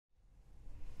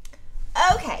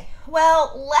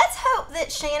Well, let's hope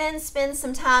that Shannon spends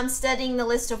some time studying the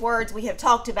list of words we have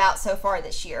talked about so far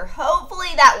this year. Hopefully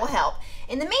that will help.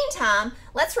 In the meantime,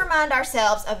 let's remind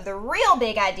ourselves of the real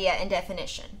big idea and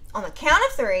definition. On the count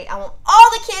of 3, I want all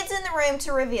the kids in the room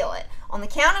to reveal it. On the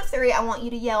count of 3, I want you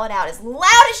to yell it out as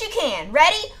loud as you can.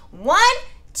 Ready? 1,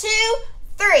 2,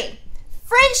 3.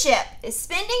 Friendship is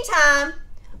spending time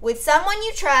with someone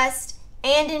you trust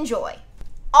and enjoy.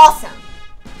 Awesome.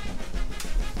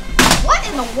 What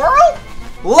in the world?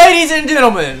 Ladies and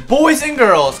gentlemen, boys and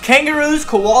girls, kangaroos,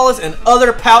 koalas, and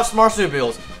other pouched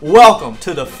marsupials, welcome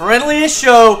to the friendliest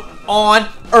show on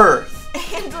Earth.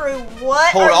 Andrew,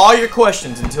 what? Hold all your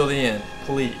questions until the end,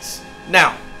 please.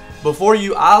 Now, before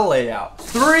you, I'll lay out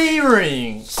 3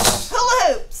 rings.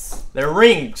 Hula hoops. They're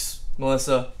rings,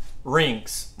 Melissa.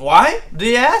 Rings. Why, do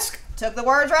you ask? Took the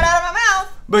words right out of my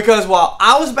mouth. Because while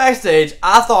I was backstage,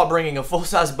 I thought bringing a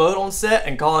full-size boat on set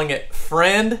and calling it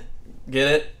friend, get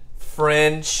it?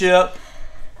 Friendship.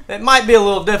 It might be a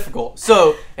little difficult.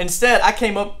 So instead, I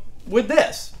came up with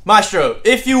this. Maestro,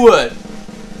 if you would,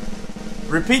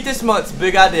 repeat this month's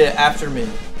big idea after me.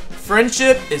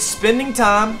 Friendship is spending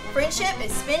time. Friendship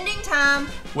is spending time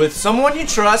With someone you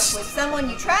trust. with someone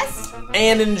you trust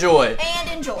And enjoy. and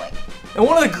enjoy. And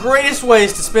one of the greatest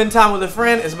ways to spend time with a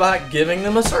friend is by giving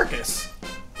them a circus.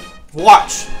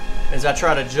 Watch as I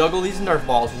try to juggle these Nerf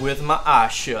balls with my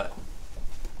eyes shut.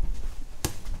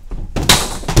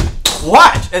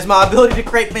 Watch as my ability to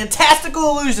create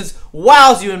fantastical illusions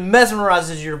wows you and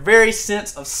mesmerizes your very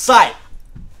sense of sight.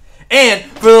 And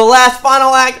for the last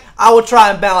final act, I will try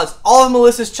and balance all of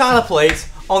Melissa's china plates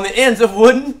on the ends of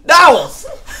wooden dowels.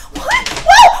 What?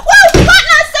 Whoa!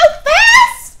 Not so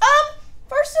fast!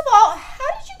 First of all,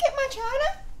 how did you get my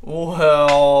china?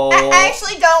 Well...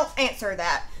 Actually, don't answer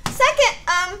that. Second,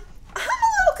 I'm a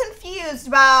little confused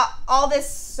by all this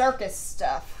circus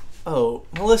stuff. Oh,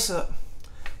 Melissa,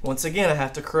 once again, I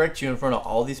have to correct you in front of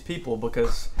all these people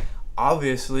because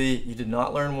obviously you did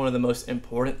not learn one of the most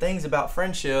important things about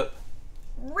friendship.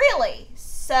 Really?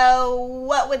 So,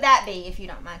 what would that be, if you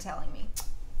don't mind telling me?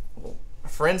 Well,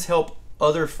 friends help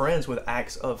other friends with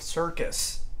acts of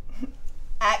circus.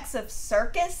 Acts of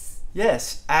circus?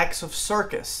 Yes, acts of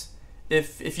circus.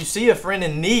 If you see a friend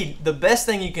in need, the best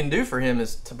thing you can do for him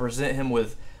is to present him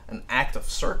with an act of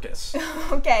circus.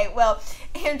 Okay, well,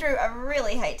 Andrew, I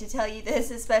really hate to tell you this,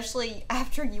 especially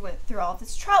after you went through all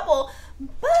this trouble,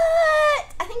 but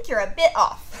I think you're a bit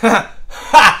off.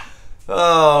 Ha!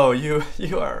 Oh, you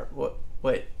are, what?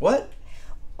 Wait, what?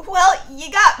 Well,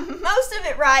 you got most of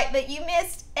it right, but you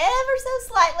missed ever so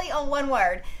slightly on one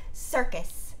word.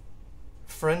 Circus.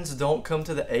 Friends don't come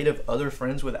to the aid of other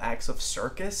friends with acts of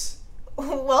circus?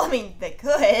 Well, I mean, they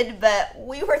could, but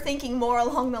we were thinking more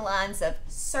along the lines of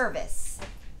service.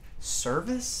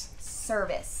 Service?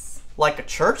 Service. Like a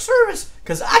church service?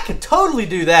 Because I could totally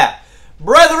do that.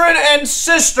 Brethren and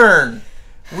sistern,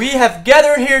 we have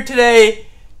gathered here today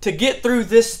to get through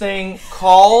this thing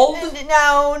called...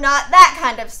 No, not that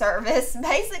kind of service.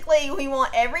 Basically, we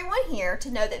want everyone here to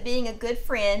know that being a good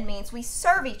friend means we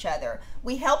serve each other.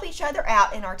 We help each other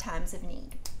out in our times of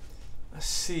need. Let's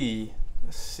see.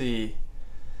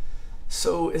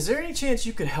 So, is there any chance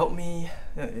you could help me,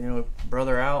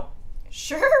 brother out?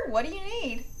 Sure, what do you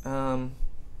need?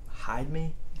 Hide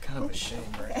me? I'm kind of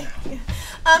ashamed right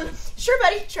now. Sure,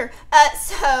 buddy, sure.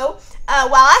 So,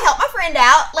 while I help my friend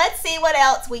out, let's see what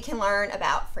else we can learn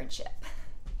about friendship.